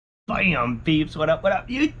Bam, peeps. What up,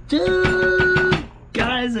 YouTube?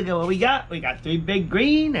 Guys, look at what we got. We got 3 big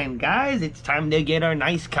green, and guys, it's time to get our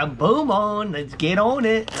nice kaboom on. Let's get on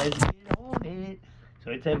it. Let's get on it.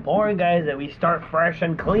 So it's important, guys, that we start fresh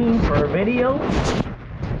and clean for a video.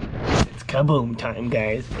 It's kaboom time,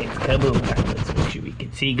 guys. It's kaboom time. Let's make sure we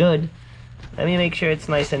can see good. Let me make sure it's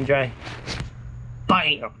nice and dry.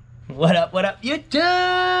 Bam! What up,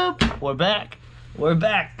 YouTube? We're back. We're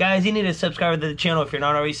back. Guys, you need to subscribe to the channel if you're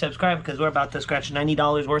not already subscribed, because we're about to scratch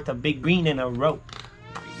 $90 worth of big green in a row.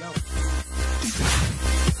 Here we go.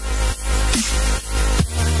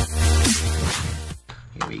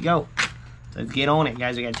 Here we go. Let's get on it,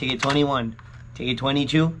 guys. We got ticket 21, ticket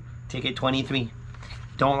 22, ticket 23.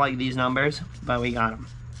 Don't like these numbers, but we got them.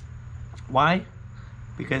 Why?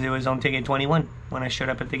 Because it was on ticket 21 when I showed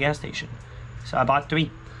up at the gas station. So I bought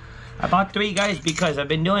 3. I bought 3, guys, because I've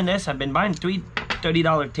been doing this. I've been buying 3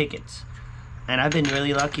 $30 tickets, and I've been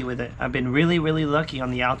really lucky with it. I've been really lucky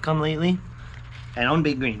on the outcome lately, and on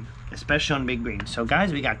big green, especially on big green. So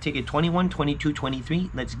guys, we got ticket 21, 22,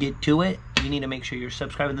 23. Let's get to it. You need to make sure you're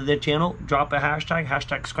subscribed to the channel. Drop a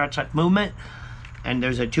hashtag scratch that movement, and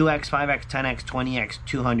there's a 2x, 5x, 10x, 20x,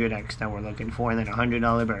 200x that we're looking for, and then a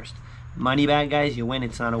 $100 burst. Money bag, guys, you win.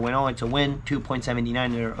 It's not a win-all, it's a win.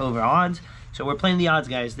 2.79 are over odds. So we're playing the odds,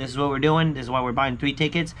 guys. This is what we're doing. This is why we're buying 3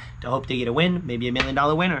 tickets to hope to get a win, maybe $1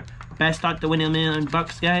 million winner. Best luck to win $1 million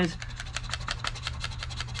bucks, guys.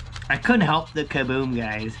 I couldn't help the kaboom,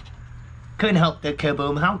 guys. Couldn't help the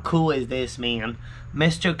kaboom. How cool is this, man?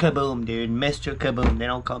 Mr. Kaboom, dude. Mr. Kaboom. They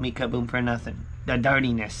don't call me Kaboom for nothing. The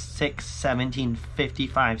dirtiness. 6, 17,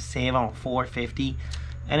 55, save on 450,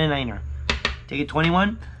 and a 9er. Ticket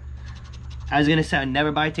 21. I was gonna say I'd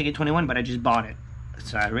never buy ticket 21, but I just bought it.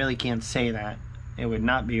 So I really can't say that. It would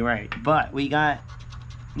not be right. But we got,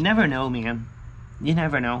 never know, man. You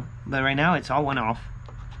never know. But right now it's all one off.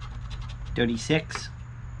 36.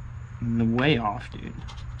 Way off, dude.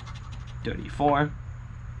 34.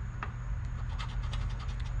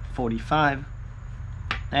 45.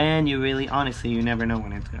 And you really, honestly, you never know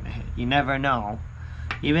when it's gonna hit. You never know.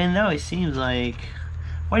 Even though it seems like,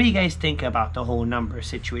 what do you guys think about the whole number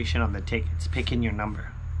situation on the tickets? Picking your number.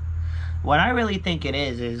 What I really think it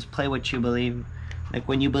is play what you believe. Like,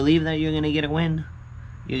 when you believe that you're going to get a win,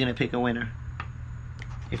 you're going to pick a winner.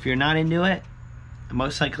 If you're not into it,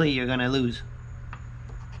 most likely you're going to lose.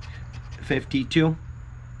 52.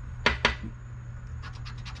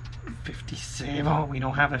 50 save. Oh, we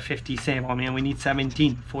don't have a 50 save. Oh, man, we need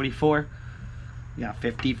 17. 44. We got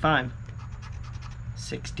 55.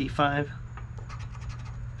 65.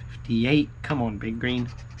 58. Come on, big green.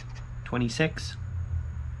 26.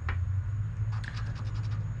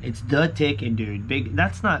 It's the ticket, dude. Big.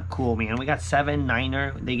 That's not cool, man. We got 7,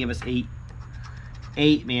 9er. They give us 8.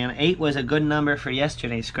 8, man. 8 was a good number for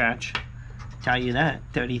yesterday's scratch. Tell you that.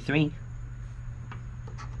 33.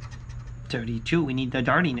 32. We need the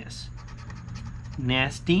dartiness.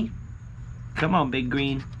 Nasty. Come on, big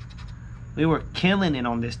green. We were killing it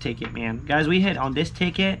on this ticket, man. Guys, we hit on this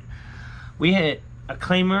ticket. We hit a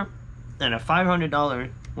claimer and a $500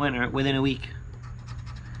 winner within a week.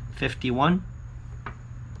 51.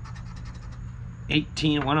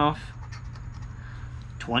 18, one off.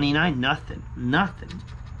 29, nothing.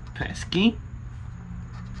 Pesky.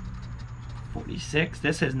 46,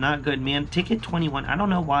 this is not good, man. Ticket 21, I don't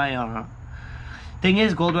know why. Thing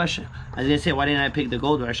is, Gold Rush, I was gonna say, why didn't I pick the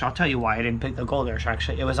Gold Rush? I'll tell you why I didn't pick the Gold Rush,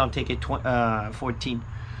 actually. It was on ticket 14,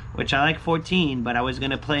 which I like 14, but I was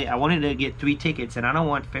gonna play, I wanted to get 3 tickets, and I don't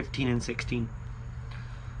want 15 and 16.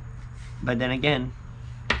 But then again,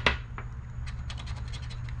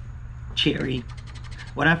 cherry.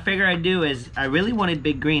 What I figured I'd do is, I really wanted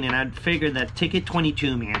big green, and I'd figured that ticket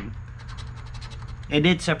 22, man. It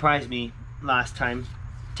did surprise me last time.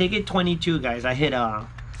 Ticket 22, guys, I hit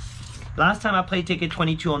last time I played ticket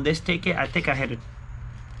 22 on this ticket, I think I hit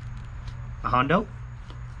a Hondo.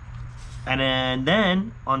 And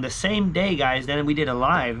then on the same day, guys, then we did a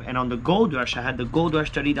live, and on the Gold Rush, I had the Gold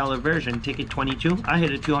Rush $30 version, ticket 22. I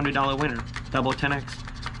hit a $200 winner, double 10x.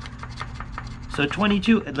 So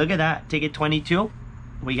 22, look at that, ticket 22.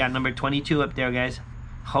 We got number 22 up there, guys.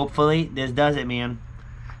 Hopefully this does it, man.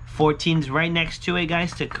 14's right next to it,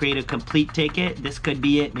 guys, to create a complete ticket. This could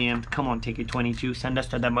be it, man. Come on, ticket 22, send us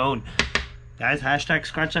to the moon. Guys, hashtag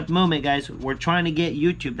scratch that moment, guys. We're trying to get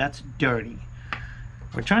YouTube, that's dirty.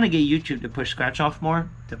 We're trying to get YouTube to push scratch off more,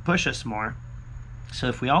 to push us more. So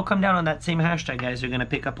if we all come down on that same hashtag, guys, they're going to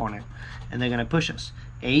pick up on it. And they're going to push us.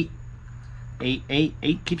 8. 8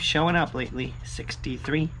 keeps showing up lately.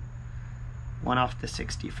 63. One off the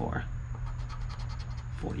 64.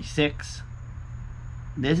 46.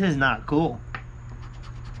 This is not cool.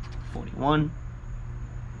 41.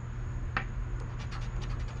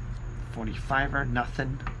 45er,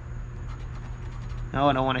 nothing. No,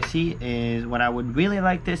 what I want to see is, what I would really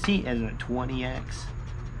like to see is a 20x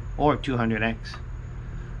or 200x.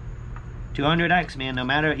 200x, man, no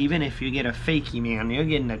matter, even if you get a fakie, man, you're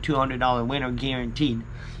getting a $200 winner guaranteed.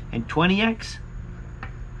 And 20x,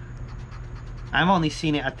 I've only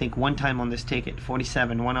seen it, I think, one time on this ticket.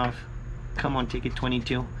 47, one off. Come on, ticket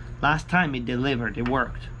 22. Last time it delivered, it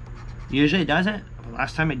worked. Usually it doesn't, but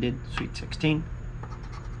last time it did. Sweet 16.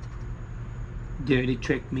 Dirty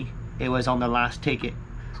tricked me. It was on the last ticket.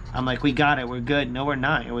 I'm like, we got it, we're good. No, we're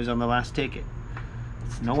not. It was on the last ticket.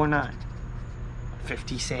 No, we're not.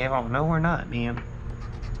 50 save. Oh, no, we're not, man.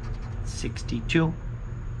 62.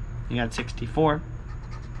 You got 64.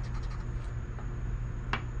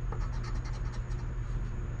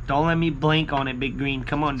 Don't let me blink on it, big green.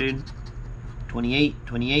 Come on, dude. 28.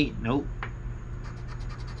 28. Nope.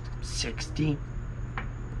 60.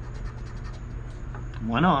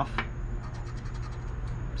 One off.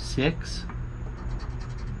 6.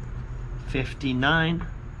 59.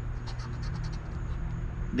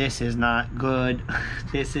 This is not good.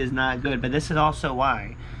 This is not good. But this is also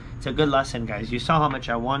why it's a good lesson, guys. You saw how much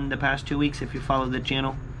I won the past 2 weeks if you follow the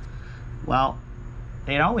channel. Well,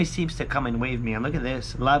 it always seems to come in wave, man. Look at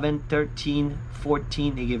this. 11, 13,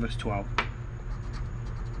 14. They gave us 12.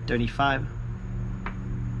 35.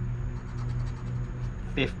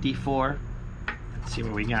 54. Let's see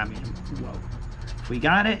what we got, man. Whoa. If we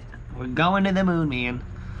got it, we're going to the moon, man.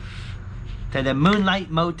 To the Moonlight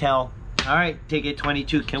Motel. Alright, ticket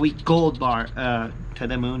 22. Can we gold bar to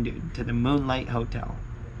the moon, dude? To the Moonlight Hotel.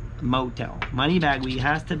 Motel. Money bag. We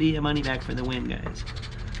has to be a money bag for the win, guys.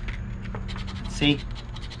 Let's see.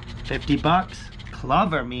 50 bucks.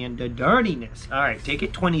 Clever, man. The dirtiness. Alright,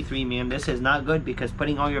 ticket 23, man. This is not good because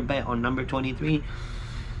putting all your bet on number 23,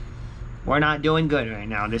 we're not doing good right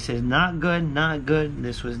now. This is not good. Not good.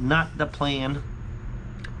 This was not the plan.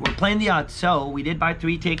 We're playing the odds. So, we did buy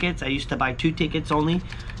 3 tickets. I used to buy 2 tickets only.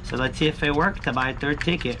 So let's see if it worked to buy a 3rd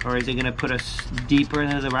ticket, or is it gonna put us deeper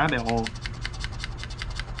into the rabbit hole?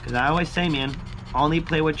 Because I always say, man, only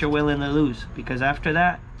play what you're willing to lose. Because after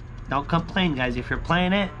that, don't complain, guys. If you're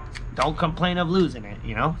playing it, don't complain of losing it.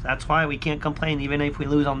 You know, that's why we can't complain even if we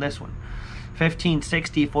lose on this one. 15,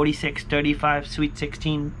 60, 46, 35, sweet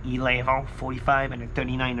 16, 11, 45, and a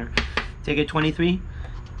 39er. Ticket 23.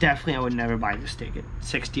 Definitely, I would never buy this ticket.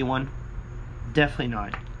 61. Definitely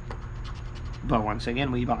not. But once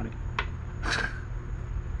again, we bought it.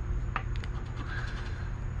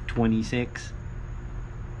 26.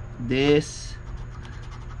 This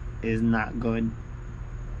is not good.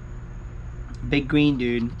 Big green,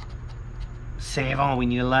 dude. Save on. We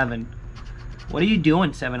need 11. What are you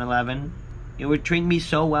doing, 7-Eleven? You were treating me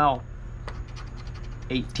so well.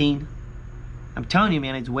 18. I'm telling you,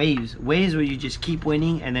 man, it's waves. Waves where you just keep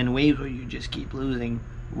winning, and then waves where you just keep losing.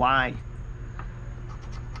 Why?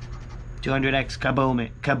 200x, kaboom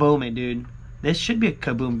it. Kaboom it, dude. This should be a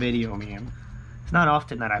Kaboom video, man. It's not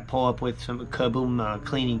often that I pull up with some Kaboom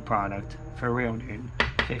cleaning product. For real, dude.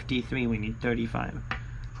 53, we need 35.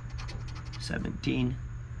 17.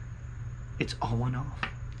 It's all one off.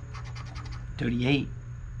 38.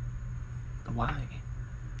 Why?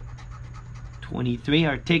 23,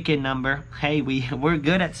 our ticket number. Hey, we're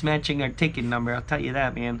good at matching our ticket number. I'll tell you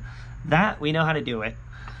that, man. That, we know how to do it.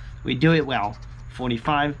 We do it well.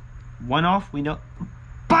 45. One off, we know.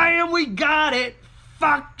 Bam, we got it.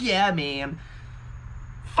 Fuck yeah, man.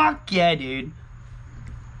 Fuck yeah, dude.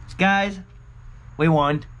 Guys, we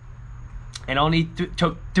won. It only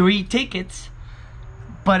took 3 tickets.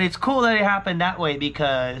 But it's cool that it happened that way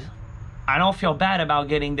because I don't feel bad about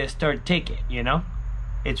getting this 3rd ticket, you know?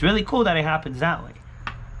 It's really cool that it happens that way.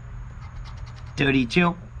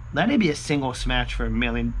 32. Let it be a single smash for $1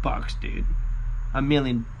 million bucks, dude. $1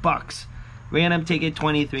 million bucks. Random ticket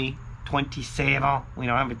 23. 20 save. We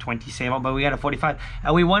don't have a 20 save, but we got a 45.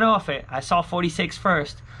 And we went off it. I saw 46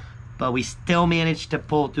 first. But we still managed to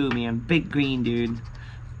pull through, man. Big green, dude.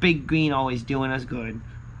 Big green always doing us good.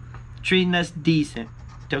 Treating us decent.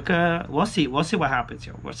 Took a... We'll see what happens,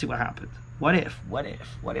 yo. We'll see what happens. What if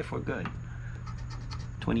we're good?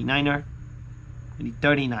 29er. We need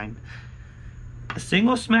 39. A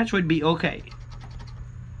single smash would be okay.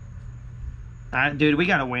 Dude, we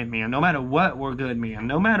gotta win, man. No matter what, we're good, man.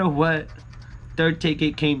 No matter what. 3rd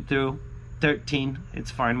ticket came through. 13. It's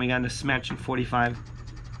fine. We got a smash in 45.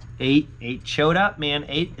 8. 8 showed up, man.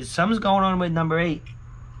 8. Something's going on with number 8.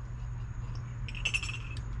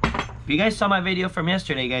 If you guys saw my video from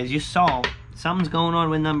yesterday, guys, you saw something's going on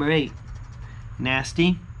with number 8.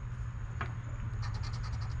 Nasty.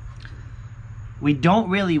 We don't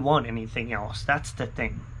really want anything else. That's the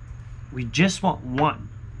thing. We just want one.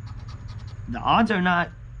 The odds are not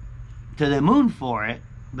to the moon for it,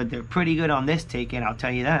 but they're pretty good on this ticket, I'll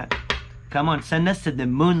tell you that. Come on, send us to the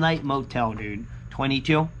Moonlight Motel, dude.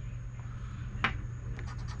 22.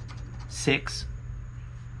 6.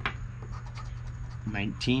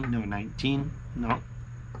 19. No, 19. No.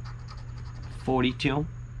 42.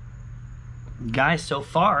 Guys, so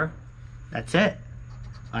far, that's it.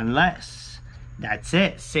 Unless, that's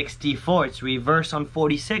it. 64. It's reverse on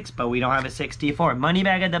 46, but we don't have a 64. Money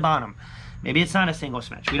bag at the bottom. Maybe it's not a single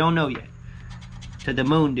smash. We don't know yet. To the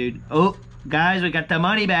moon, dude. Oh, guys, we got the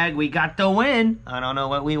money bag. We got the win. I don't know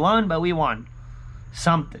what we won, but we won.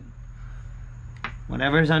 Something.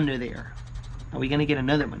 Whatever's under there. Are we going to get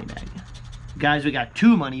another money bag? Guys, we got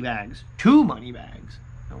 2 money bags. 2 money bags.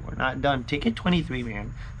 No, we're not done. Ticket 23,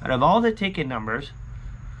 man. Out of all the ticket numbers,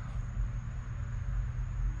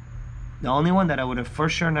 the only one that I would have for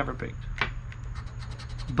sure never picked.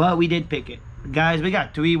 But we did pick it. Guys, we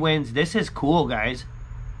got 3 wins. This is cool, guys.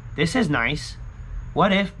 This is nice.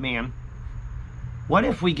 What if, man? What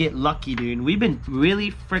if we get lucky, dude? We've been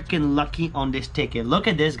really freaking lucky on this ticket. Look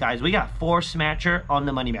at this, guys. We got 4 smatcher on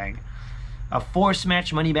the money bag. A 4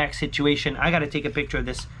 smash money bag situation. I got to take a picture of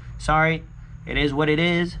this. Sorry. It is what it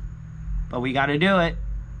is. But we got to do it.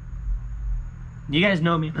 You guys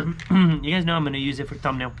know me. You guys know I'm going to use it for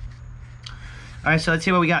thumbnail. Alright, so let's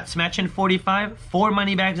see what we got. Smatching 45. 4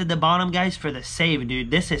 money bags at the bottom, guys, for the save, dude.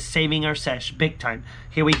 This is saving our sesh big time.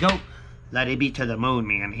 Here we go. Let it be to the moon,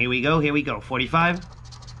 man. Here we go. Here we go. 45.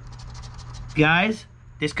 Guys,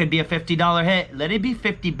 this could be a $50 hit. Let it be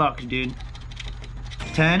 50 bucks, dude.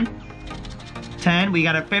 10. 10. We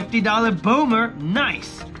got a $50 boomer.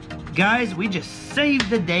 Nice. Guys, we just saved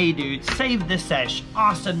the day, dude. Saved the sesh.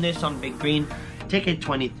 Awesomeness on big green. Ticket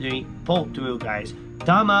 23. Pulled through, guys.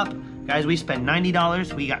 Thumb up. Guys, we spent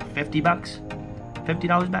 $90. We got 50 bucks.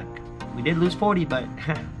 $50 back. We did lose 40, but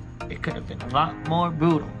it could have been a lot more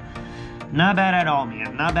brutal. Not bad at all,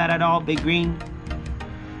 man. Not bad at all. Big green.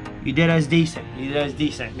 You did as decent. You did as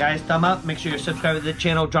decent. Guys, thumb up. Make sure you're subscribed to the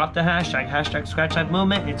channel. Drop the hashtag. Hashtag Scratch That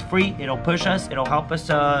Movement. It's free. It'll push us. It'll help us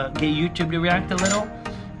get YouTube to react a little.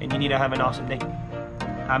 And you need to have an awesome day.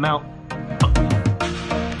 I'm out.